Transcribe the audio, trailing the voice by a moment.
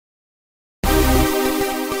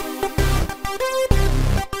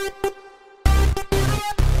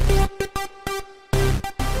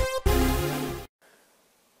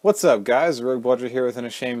What's up, guys? Rouge Bludger here with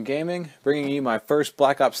Unashamed Gaming, bringing you my first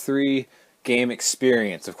Black Ops 3 game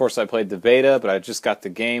experience. Of course, I played the beta, but I just got the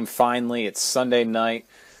game finally. It's Sunday night.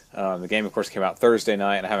 The game, of course, came out Thursday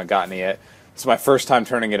night, and I haven't gotten it yet. It's my first time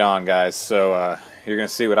turning it on, guys, so you're going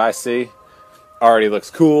to see what I see. Already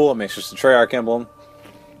looks cool. I mean, it's just a Treyarch emblem.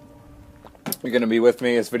 You're going to be with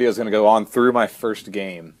me. This video is going to go on through my first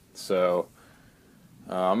game. So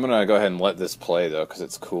I'm going to go ahead and let this play, though, because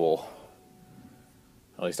it's cool.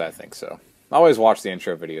 At least I think so. I always watch the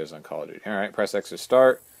intro videos on Call of Duty. Alright, press X to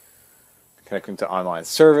start. Connecting to online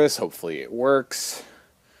service. Hopefully it works.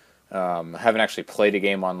 I haven't actually played a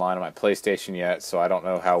game online on my PlayStation yet, so I don't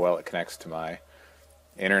know how well it connects to my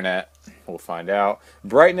internet. We'll find out.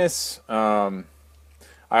 Brightness, I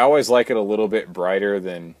always like it a little bit brighter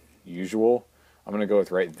than usual. I'm going to go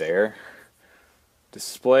with right there.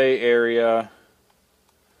 Display area.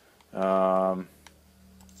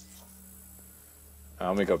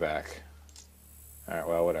 Let me go back. Alright,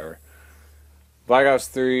 well, whatever. Black Ops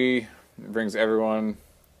 3 brings everyone.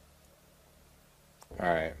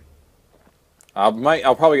 Alright. I'll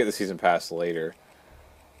probably get the season pass later.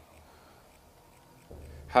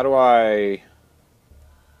 How do I...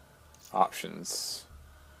 Options.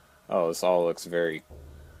 Oh, this all looks very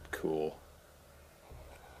cool.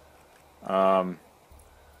 I'm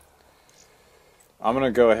going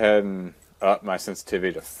to go ahead and up my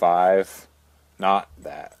sensitivity to 5. Not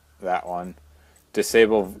that one.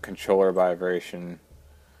 Disable controller vibration.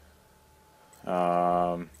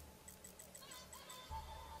 I'm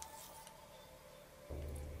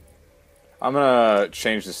gonna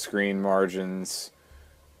change the screen margins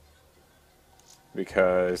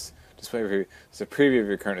because display review is a preview of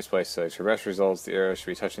your current display settings. For best results, the arrow should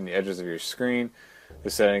be touching the edges of your screen. The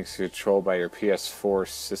settings are controlled by your PS4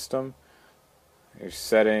 system. Your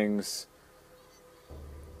settings.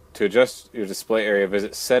 To adjust your display area,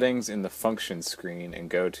 visit Settings in the Function screen and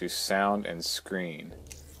go to Sound and Screen.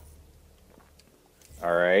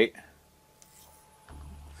 Alright.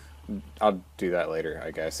 I'll do that later,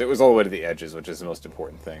 I guess. It was all the way to the edges, which is the most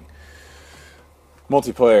important thing.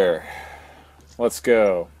 Multiplayer. Let's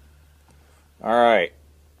go. Alright.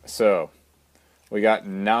 So, we got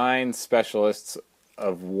 9 specialists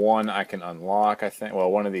of 1 I can unlock, I think.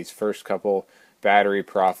 Well, one of these first couple. Battery,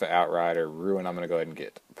 Prophet, Outrider, Ruin. I'm going to go ahead and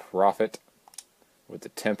get Prophet with the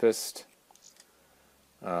Tempest.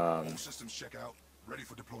 Systems check out. Ready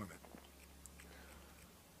for deployment.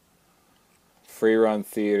 Free Run,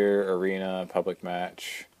 Theater, Arena, Public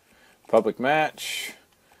Match. Public Match.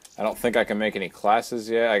 I don't think I can make any classes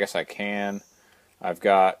yet. I guess I can. I've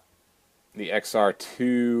got the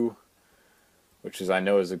XR2, which is I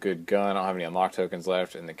know is a good gun. I don't have any unlock tokens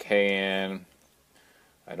left. And the KN.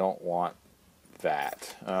 I don't want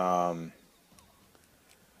that. I'll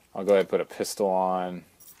go ahead and put a pistol on.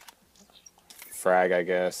 Frag, I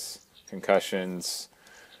guess. Concussions.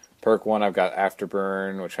 Perk 1, I've got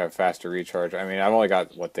Afterburn, which have faster recharge. I mean, I've only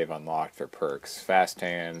got what they've unlocked for perks. Fast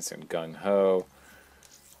Hands and Gung Ho.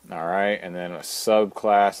 Alright, and then a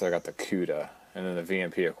subclass, I got the Kuda. And then the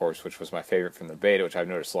VMP, of course, which was my favorite from the beta, which I've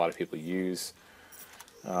noticed a lot of people use.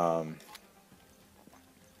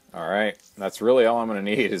 Alright, that's really all I'm going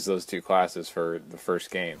to need is those 2 classes for the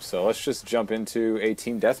first game. So let's just jump into a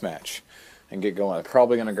team deathmatch and get going. I'm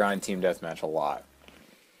probably going to grind team deathmatch a lot.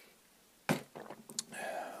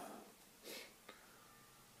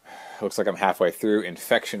 Looks like I'm halfway through.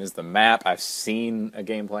 Infection is the map. I've seen a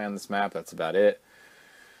gameplay on this map. That's about it.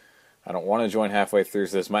 I don't want to join halfway through,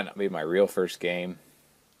 so this might not be my real first game.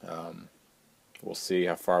 We'll see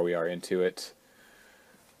how far we are into it.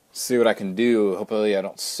 See what I can do. Hopefully I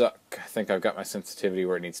don't suck. I think I've got my sensitivity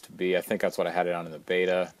where it needs to be. I think that's what I had it on in the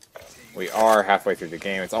beta. We are halfway through the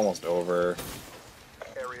game. It's almost over.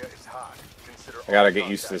 I gotta get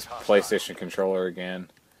used to this PlayStation controller again.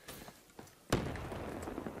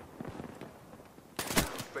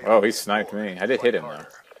 Oh, he sniped me. I did hit him though.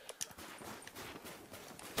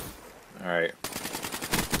 Alright.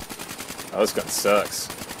 Oh, this gun sucks.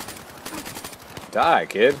 Die,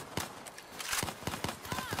 kid.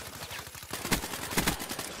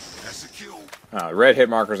 Red hit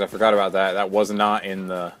markers, I forgot about that. That was not in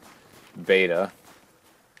the beta.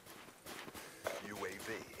 UAV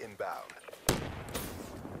inbound.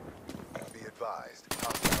 Be advised,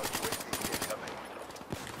 hostile UAV incoming.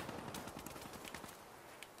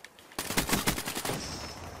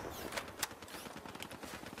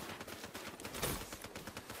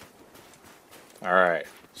 Alright.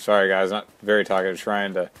 Sorry guys, not very talkative.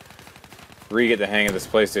 Trying to re-get the hang of this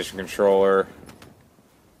PlayStation controller.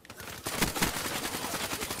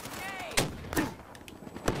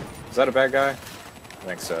 Is that a bad guy? I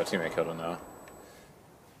think so. Teammate killed him though.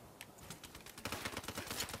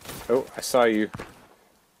 Oh, I saw you.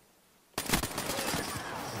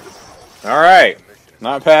 Alright.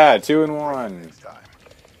 Not bad. 2 and 1.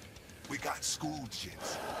 We got school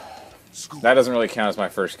kids. That doesn't really count as my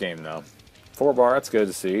first game, though. 4 bar, that's good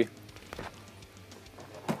to see.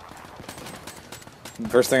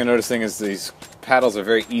 First thing I'm noticing is these paddles are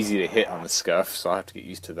very easy to hit on the scuff, so I'll have to get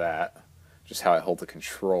used to that. Just how I hold the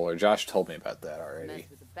controller. Josh told me about that already.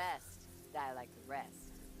 With the best, die like the rest.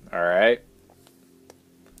 Alright.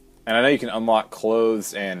 And I know you can unlock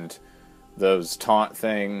clothes and those taunt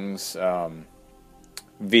things via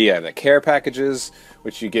the care packages,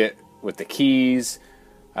 which you get with the keys.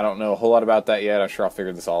 I don't know a whole lot about that yet. I'm sure I'll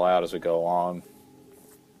figure this all out as we go along.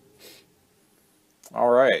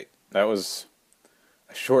 Alright. That was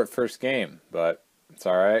a short first game, but it's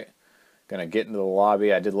alright. Gonna get into the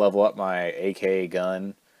lobby. I did level up my AK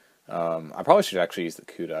gun. I probably should actually use the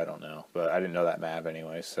Kuda, I don't know. But I didn't know that map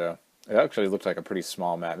anyway, so it actually looked like a pretty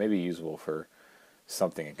small map. Maybe usable for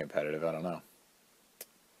something in competitive, I don't know.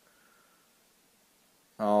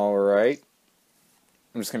 Alright.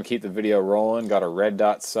 I'm just going to keep the video rolling. Got a red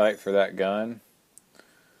dot sight for that gun.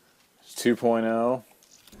 It's 2.0.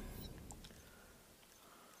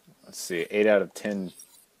 Let's see, 8 out of 10.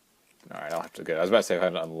 Alright, I'll have to go. I was about to say if I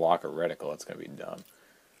had to unlock a reticle, that's going to be dumb.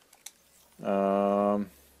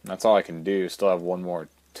 That's all I can do. Still have one more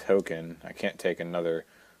token. I can't take another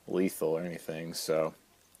lethal or anything, so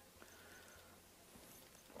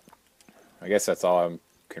I guess that's all I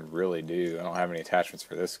can really do. I don't have any attachments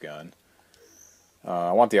for this gun.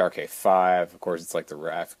 I want the RK5. Of course, it's like the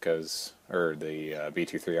Rafkas, or the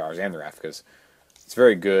B23Rs and the Rafkas. It's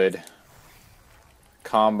very good.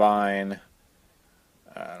 Combine.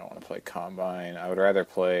 I don't want to play Combine. I would rather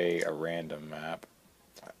play a random map.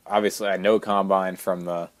 Obviously, I know Combine from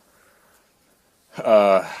the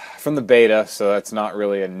beta, so that's not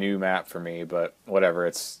really a new map for me, but whatever,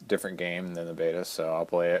 it's a different game than the beta, so I'll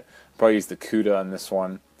play it. Probably use the Kuda on this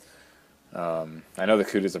one. I know the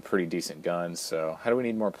Kuda's a pretty decent gun, so how do we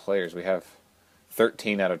need more players? We have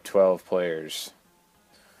 13 out of 12 players.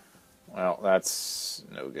 Well, that's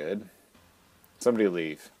no good. Somebody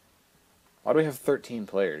leave. Why do we have 13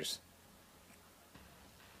 players?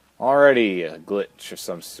 Already a glitch of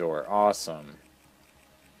some sort. Awesome.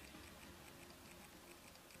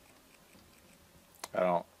 I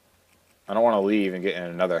don't want to leave and get in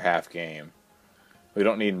another half game. We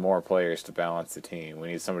don't need more players to balance the team. We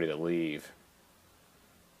need somebody to leave.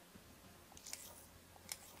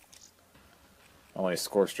 Only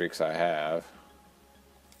score streaks I have.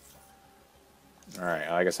 Alright,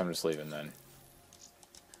 I guess I'm just leaving then.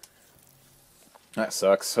 That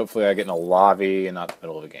sucks. Hopefully I get in a lobby and not the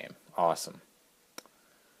middle of the game. Awesome.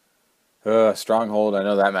 Stronghold, I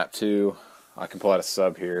know that map too. I can pull out a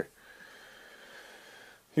sub here.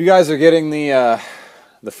 You guys are getting the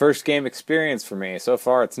first game experience for me. So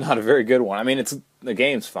far, it's not a very good one. I mean, the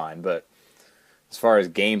game's fine, but as far as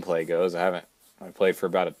gameplay goes, I played for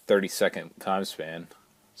about a 30-second time span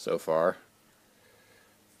so far.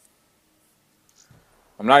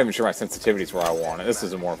 I'm not even sure my sensitivity's where I want it. This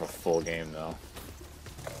is more of a full game, though.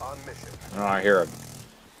 On mission. Oh, I hear a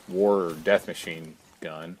war or death machine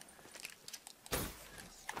gun.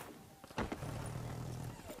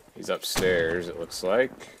 He's upstairs, it looks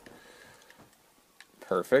like.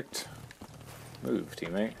 Perfect. Move,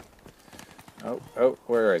 teammate. Oh,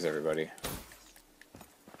 where is everybody?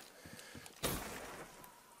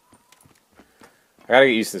 I gotta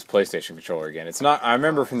get used to this PlayStation controller again. It's not. I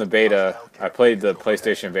remember from the beta. I played the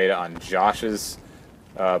PlayStation beta on Josh's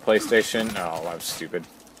PlayStation. Oh, I'm stupid.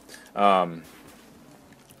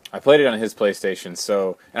 I played it on his PlayStation,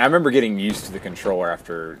 and I remember getting used to the controller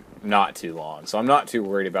after not too long. So I'm not too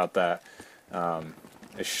worried about that.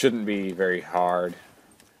 It shouldn't be very hard.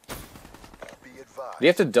 Do you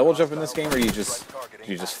have to double jump in this game, or do you just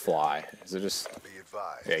fly? Is it just?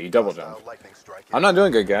 Yeah, you double jump. I'm not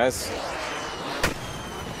doing good, guys.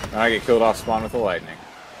 I get killed off spawn with the lightning.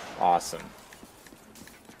 Awesome.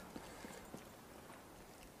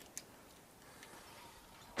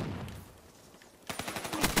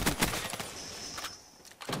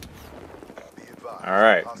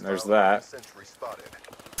 Alright, there's that.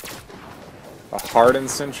 A hardened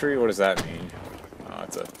sentry? What does that mean? Oh,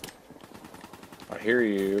 it's a... I hear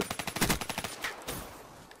you.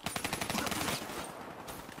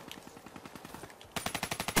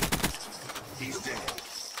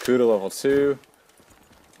 Kuda level 2.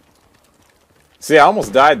 See, I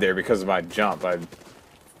almost died there because of my jump. I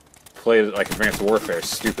played like Advanced Warfare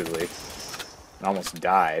stupidly. And almost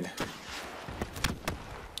died.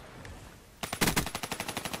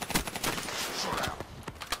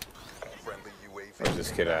 Where's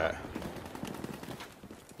this kid at?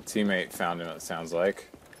 teammate found him, it sounds like.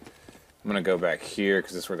 I'm going to go back here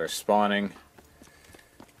because this is where they're spawning.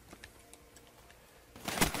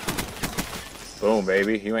 Boom,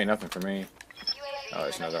 baby. You ain't nothing for me. Oh,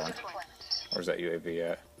 there's another one. Where's that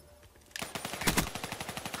UAV at?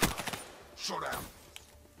 Showdown.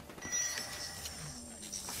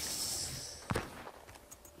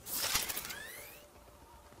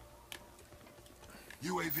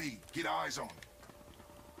 UAV, get eyes on.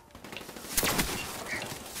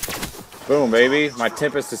 Boom, baby. My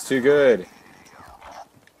Tempest is too good.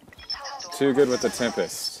 Too good with the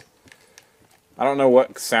Tempest. I don't know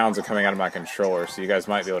what sounds are coming out of my controller, so you guys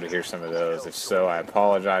might be able to hear some of those. If so, I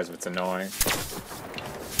apologize if it's annoying.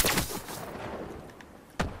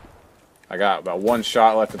 I got about one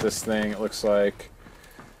shot left at this thing, it looks like,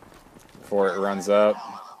 before it runs up.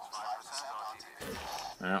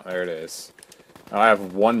 Oh, there it is. Oh, I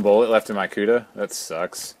have one bullet left in my Kuda. That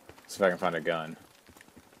sucks. Let's see if I can find a gun.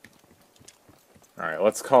 Alright,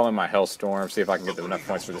 let's call in my Hellstorm, see if I can get enough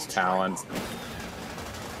points for this Talon.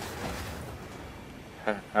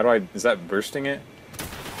 How do I... Is that bursting it?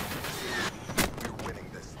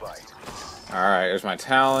 Alright, there's my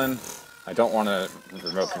Talon. I don't want to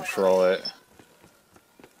remote control it.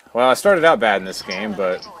 Well, I started out bad in this game,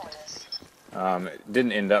 but it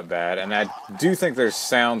didn't end up bad. And I do think there's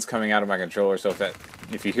sounds coming out of my controller, so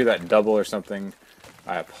if you hear that double or something,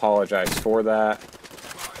 I apologize for that.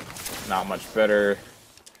 Not much better.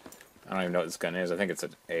 I don't even know what this gun is. I think it's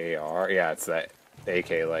an AR. Yeah, it's that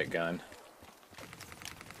AK light gun.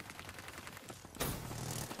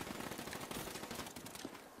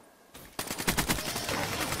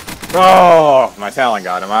 Oh, my Talon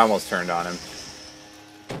got him. I almost turned on him.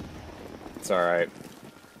 It's alright.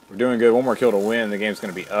 We're doing good. One more kill to win. The game's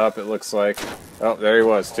going to be up, it looks like. Oh, there he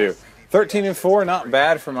was, too. 13-4, not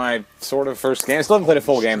bad for my sort of first game. I still haven't played a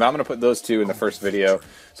full game, but I'm going to put those two in the first video.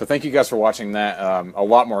 So thank you guys for watching that. A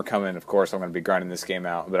lot more coming, of course. I'm going to be grinding this game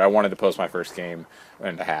out, but I wanted to post my first game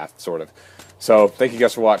and a half, sort of. So thank you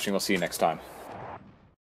guys for watching. We'll see you next time.